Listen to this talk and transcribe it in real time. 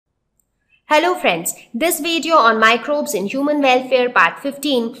Hello friends, this video on microbes in human welfare part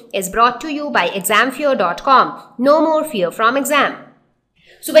 15 is brought to you by examfear.com. No more fear from exam.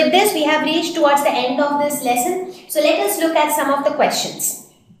 So with this we have reached towards the end of this lesson. So let us look at some of the questions.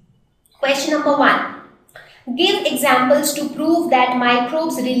 Question number 1. Give examples to prove that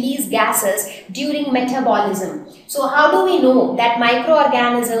microbes release gases during metabolism. So how do we know that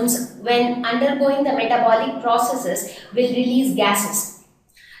microorganisms when undergoing the metabolic processes will release gases?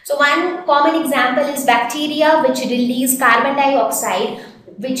 So one common example is bacteria which release carbon dioxide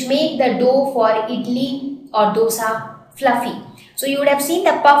which make the dough for idli or dosa fluffy. So you would have seen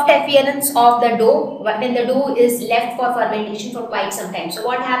the puffed appearance of the dough when the dough is left for fermentation for quite some time. So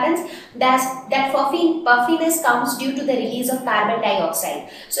what happens? That puffiness comes due to the release of carbon dioxide.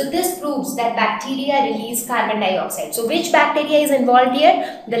 So this proves that bacteria release carbon dioxide. So which bacteria is involved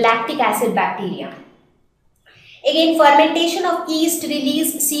here? The lactic acid bacteria. Again, fermentation of yeast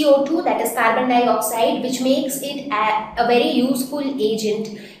release CO2, that is carbon dioxide, which makes it a very useful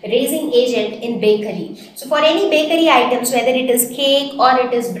agent, raising agent in bakery. So for any bakery items, whether it is cake or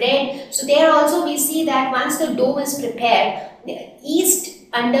it is bread, so there also we see that once the dough is prepared, the yeast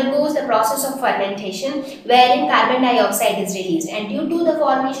undergoes the process of fermentation wherein carbon dioxide is released, and due to the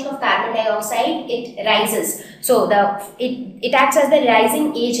formation of carbon dioxide it rises. So it acts as the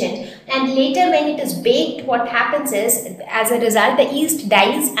rising agent, and later when it is baked, what happens is as a result the yeast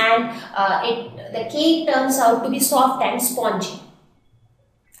dies and the cake turns out to be soft and spongy.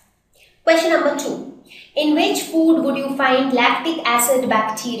 Question number 2. In which food would you find lactic acid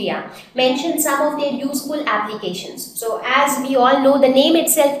bacteria? Mention some of their useful applications. So as we all know, the name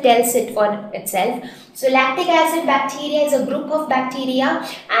itself tells it for itself. So lactic acid bacteria is a group of bacteria,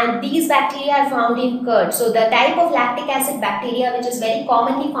 and these bacteria are found in curd. So the type of lactic acid bacteria which is very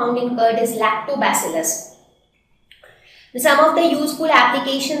commonly found in curd is lactobacillus. Some of the useful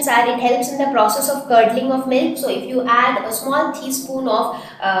applications are it helps in the process of curdling of milk. So if you add a small teaspoon of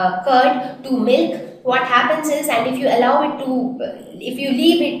curd to milk, what happens is, and if you allow it to, if you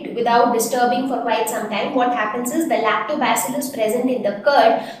leave it without disturbing for quite some time, what happens is the lactobacillus present in the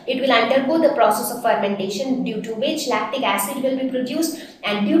curd, it will undergo the process of fermentation, due to which lactic acid will be produced,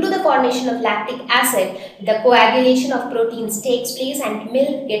 and due to the formation of lactic acid, the coagulation of proteins takes place and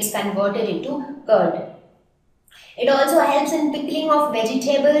milk gets converted into curd. It also helps in pickling of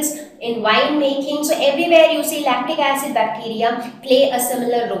vegetables, in wine making. So everywhere you see lactic acid bacteria play a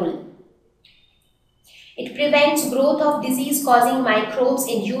similar role. It prevents growth of disease-causing microbes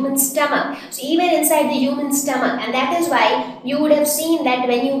in human stomach. So even inside the human stomach, and that is why you would have seen that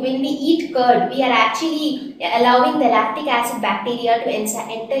when we eat curd, we are actually allowing the lactic acid bacteria to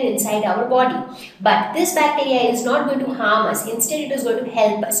enter inside our body. But this bacteria is not going to harm us. Instead, it is going to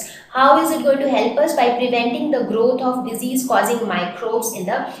help us. How is it going to help us? By preventing the growth of disease-causing microbes in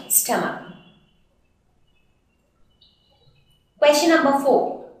the stomach. Question number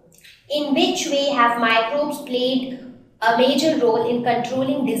 4. In which way have microbes played a major role in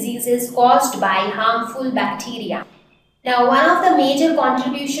controlling diseases caused by harmful bacteria? Now, one of the major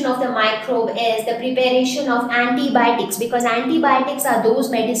contribution of the microbe is the preparation of antibiotics, because antibiotics are those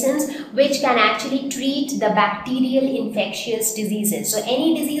medicines which can actually treat the bacterial infectious diseases. So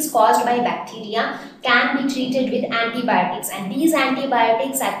any disease caused by bacteria can be treated with antibiotics, and these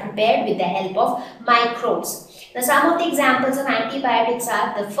antibiotics are prepared with the help of microbes. Now, some of the examples of antibiotics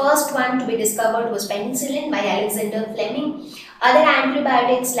are, the first one to be discovered was penicillin by Alexander Fleming. Other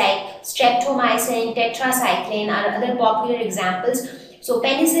antibiotics like streptomycin, tetracycline are other popular examples. So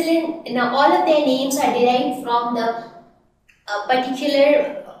penicillin, now all of their names are derived from the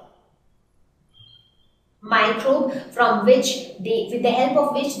particular microbe from which with the help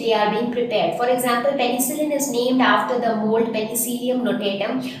of which they are being prepared. For example, penicillin is named after the mold Penicillium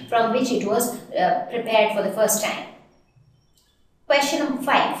notatum from which it was prepared for the first time. Question number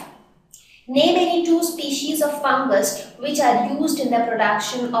 5. Name any 2 species of fungus which are used in the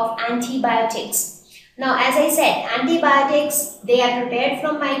production of antibiotics. Now, as I said, antibiotics, they are prepared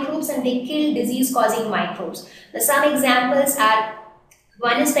from microbes and they kill disease-causing microbes. Now, some examples are,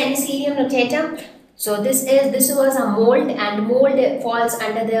 one is Penicillium notatum. So this was a mold, and mold falls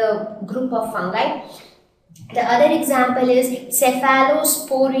under the group of fungi. The other example is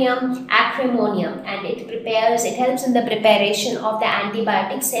Cephalosporium acremonium, and it helps in the preparation of the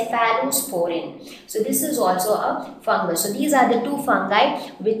antibiotic cephalosporin. So this is also a fungus. So these are the 2 fungi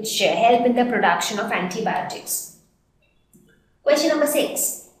which help in the production of antibiotics. Question number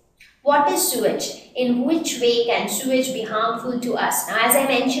 6. What is sewage? in which way can sewage be harmful to us? Now, as I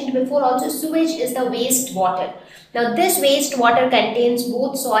mentioned before also, sewage is the waste water. Now, this waste water contains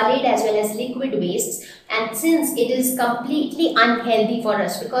both solid as well as liquid wastes, and since it is completely unhealthy for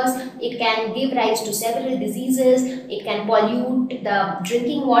us because it can give rise to several diseases, it can pollute the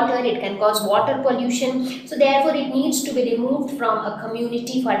drinking water, it can cause water pollution, so therefore it needs to be removed from a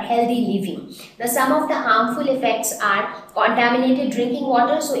community for healthy living. Now, some of the harmful effects are contaminated drinking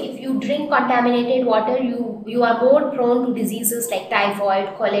water. So if you drink contaminated water, you are more prone to diseases like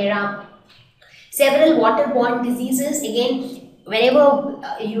typhoid, cholera, several waterborne diseases. Again, whenever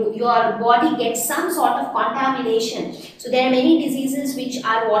your body gets some sort of contamination, so there are many diseases which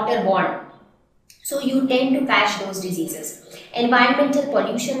are waterborne, so you tend to catch those diseases. Environmental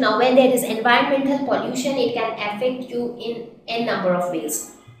pollution. Now, when there is environmental pollution, it can affect you in a number of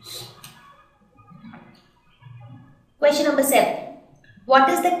ways. Question number 7. What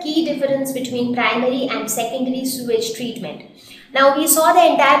is the key difference between primary and secondary sewage treatment? Now, we saw the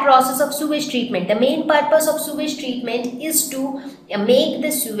entire process of sewage treatment. The main purpose of sewage treatment is to make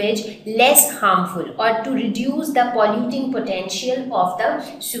the sewage less harmful or to reduce the polluting potential of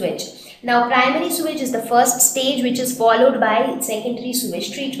the sewage. Now, primary sewage is the first stage, which is followed by secondary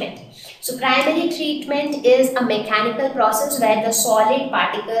sewage treatment. So, primary treatment is a mechanical process where the solid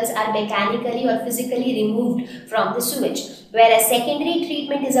particles are mechanically or physically removed from the sewage, whereas secondary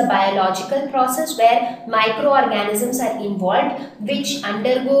treatment is a biological process where microorganisms are involved which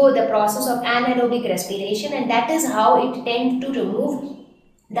undergo the process of anaerobic respiration, and that is how it tends to remove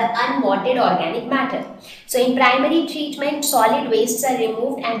the unwanted organic matter. So, in primary treatment, solid wastes are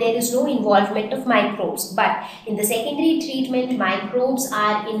removed and there is no involvement of microbes. But in the secondary treatment, microbes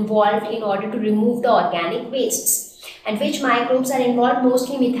are involved in order to remove the organic wastes. And which microbes are involved?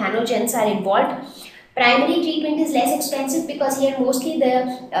 Mostly methanogens are involved. Primary treatment is less expensive because here mostly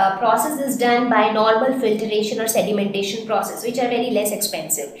the process is done by normal filtration or sedimentation process, which are very less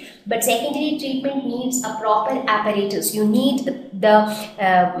expensive. But secondary treatment needs a proper apparatus. You need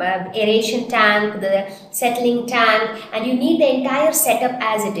the aeration tank, the settling tank, and you need the entire setup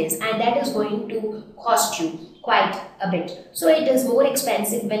as it is, and that is going to cost you quite a bit. So it is more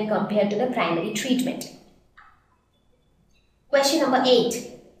expensive when compared to the primary treatment. Question number 8.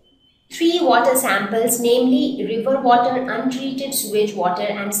 3 water samples, namely river water, untreated sewage water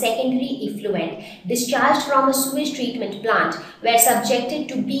and secondary effluent discharged from a sewage treatment plant were subjected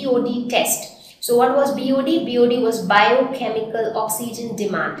to BOD test. So what was BOD? BOD was biochemical oxygen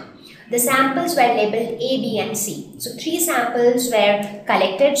demand. The samples were labeled A, B and C. So 3 samples were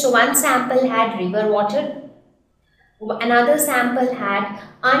collected. So one sample had river water, another sample had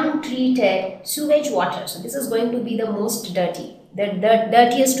untreated sewage water. So this is going to be the most dirty, the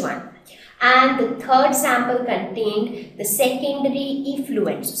dirtiest one. And the third sample contained the secondary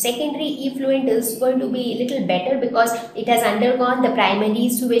effluent. So secondary effluent is going to be a little better because it has undergone the primary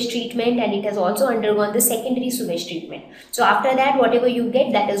sewage treatment and it has also undergone the secondary sewage treatment. So after that, whatever you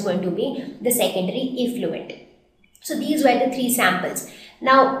get, that is going to be the secondary effluent. So these were the 3 samples.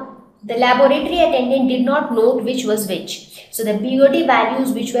 Now, the laboratory attendant did not note which was which. So the BOD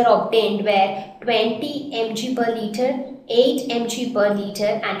values which were obtained were 20 mg per liter, 8 mg per liter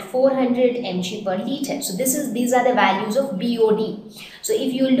and 400 mg per liter. So these are the values of BOD. So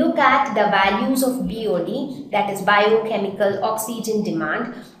if you look at the values of BOD, that is biochemical oxygen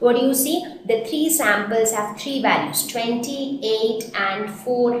demand, what do you see? The 3 samples have 3 values, 20, 8 and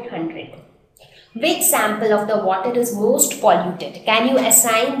 400. Which sample of the water is most polluted? Can you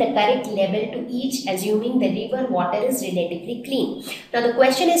assign the correct level to each, assuming the river water is relatively clean? Now the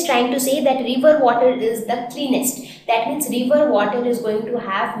question is trying to say that river water is the cleanest. That means river water is going to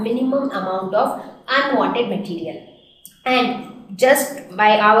have minimum amount of unwanted material. And just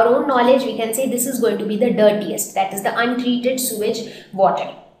by our own knowledge, we can say this is going to be the dirtiest. That is the untreated sewage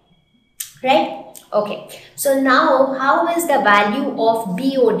water. Right? Okay, so now how is the value of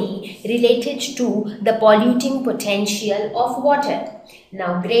BOD related to the polluting potential of water?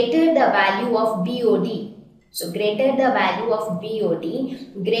 Now, greater the value of BOD, so greater the value of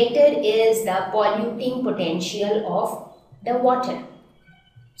BOD, greater is the polluting potential of the water.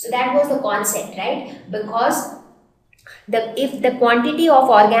 So that was the concept, right? Because if the quantity of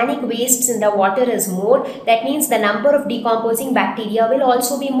organic wastes in the water is more, that means the number of decomposing bacteria will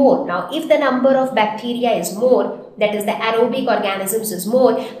also be more. Now, if the number of bacteria is more, that is the aerobic organisms is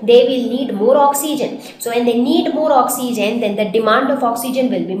more, they will need more oxygen. So when they need more oxygen, then the demand of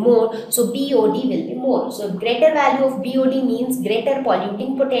oxygen will be more, so BOD will be more. So greater value of BOD means greater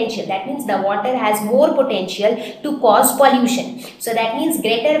polluting potential. That means the water has more potential to cause pollution. So that means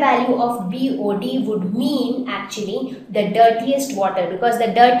greater value of BOD would mean actually the dirtiest water, because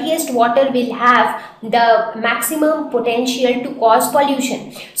the dirtiest water will have the maximum potential to cause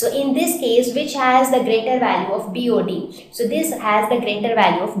pollution. So in this case, which has the greater value of BOD? So this has the greater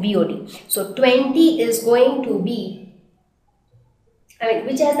value of BOD. So 20 is going to be,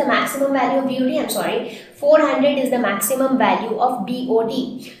 which has the maximum value of BOD? I'm sorry, 400 is the maximum value of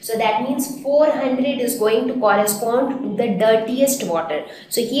BOD. So that means 400 is going to correspond to the dirtiest water.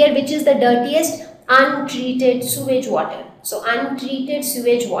 So here, which is the dirtiest? Untreated sewage water. So untreated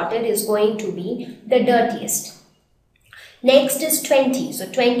sewage water is going to be the dirtiest. Next is 20.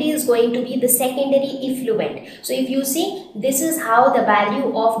 So 20 is going to be the secondary effluent. So if you see, this is how the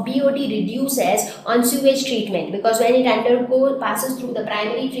value of BOD reduces on sewage treatment, because when it passes through the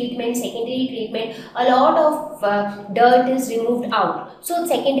primary treatment, secondary treatment, a lot of dirt is removed out. So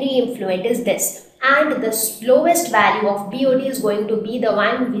secondary effluent is this. And the lowest value of BOD is going to be the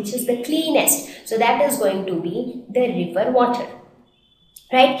one which is the cleanest. So that is going to be the river water.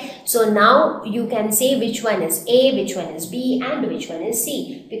 Right? So now you can say which one is A, which one is B, and which one is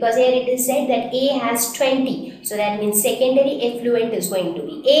C, because here it is said that A has 20. So that means secondary effluent is going to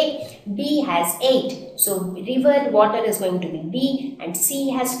be A, B has 8. So river water is going to be B, and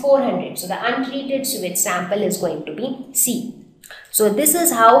C has 400. So the untreated sewage sample is going to be C. So this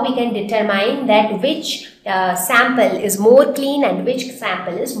is how we can determine that which sample is more clean and which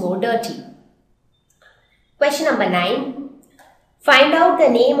sample is more dirty. Question number 9. Find out the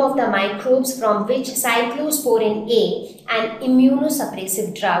name of the microbes from which Cyclosporin A, an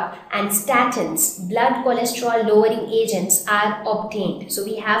immunosuppressive drug, and statins, blood cholesterol lowering agents, are obtained. So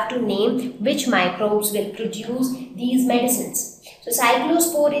we have to name which microbes will produce these medicines. So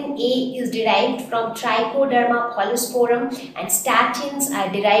Cyclosporin A is derived from Trichoderma polysporum, and statins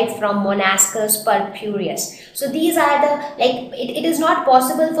are derived from Monascus purpureus. So these are the, it is not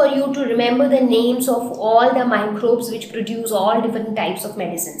possible for you to remember the names of all the microbes which produce all different types of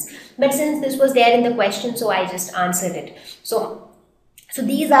medicines. But since this was there in the question, so I just answered it. So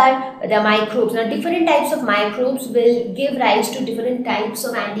these are the microbes. Now different types of microbes will give rise to different types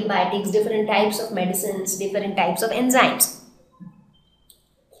of antibiotics, different types of medicines, different types of enzymes.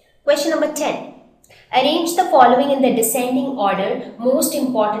 Question number 10. Arrange the following in the descending order, most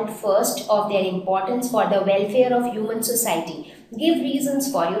important first of their importance for the welfare of human society. Give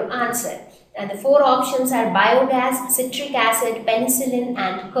reasons for your answer. And the 4 options are biogas, citric acid, penicillin,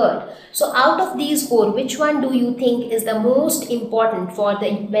 and curd. So out of these 4, which one do you think is the most important for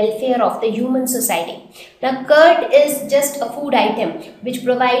the welfare of the human society? Now curd is just a food item which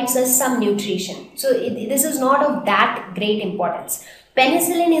provides us some nutrition. So this is not of that great importance.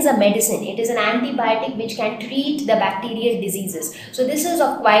 Penicillin is a medicine. It is an antibiotic which can treat the bacterial diseases. So this is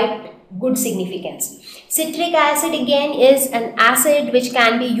of quite good significance. Citric acid again is an acid which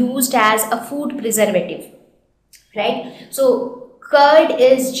can be used as a food preservative. Right? So curd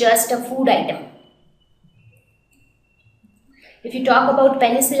is just a food item. If you talk about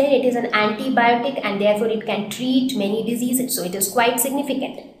penicillin, it is an antibiotic and therefore it can treat many diseases. So it is quite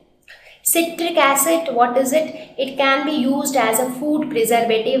significant. Citric acid, what is it? It can be used as a food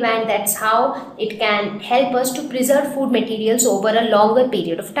preservative, and that's how it can help us to preserve food materials over a longer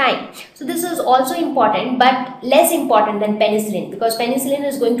period of time. So this is also important, but less important than penicillin, because penicillin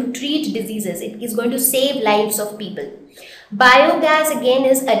is going to treat diseases. It is going to save lives of people. Biogas again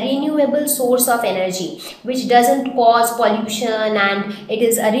is a renewable source of energy which doesn't cause pollution, and it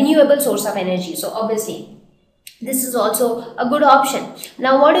is a renewable source of energy. So obviously this is also a good option.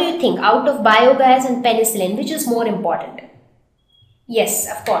 Now what do you think? Out of biogas and penicillin, which is more important? Yes,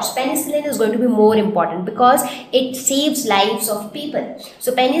 of course, penicillin is going to be more important because it saves lives of people.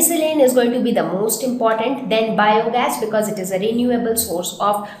 So penicillin is going to be the most important, then biogas because it is a renewable source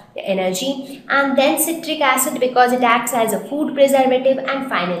of energy, and then citric acid because it acts as a food preservative, and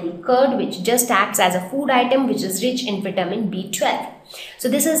finally curd, which just acts as a food item which is rich in vitamin B12. So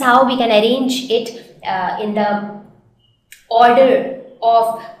this is how we can arrange it in the order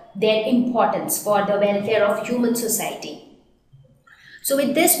of their importance for the welfare of human society. So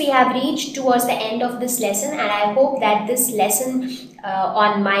with this we have reached towards the end of this lesson, and I hope that this lesson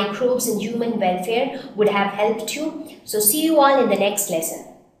on microbes and human welfare would have helped you. So see you all in the next lesson.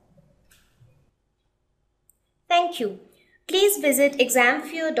 Thank you. Please visit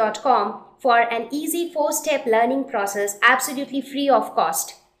examfear.com for an easy 4-step learning process absolutely free of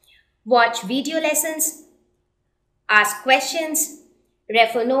cost. Watch video lessons, ask questions,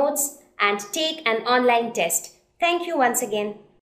 refer notes, and take an online test. Thank you once again.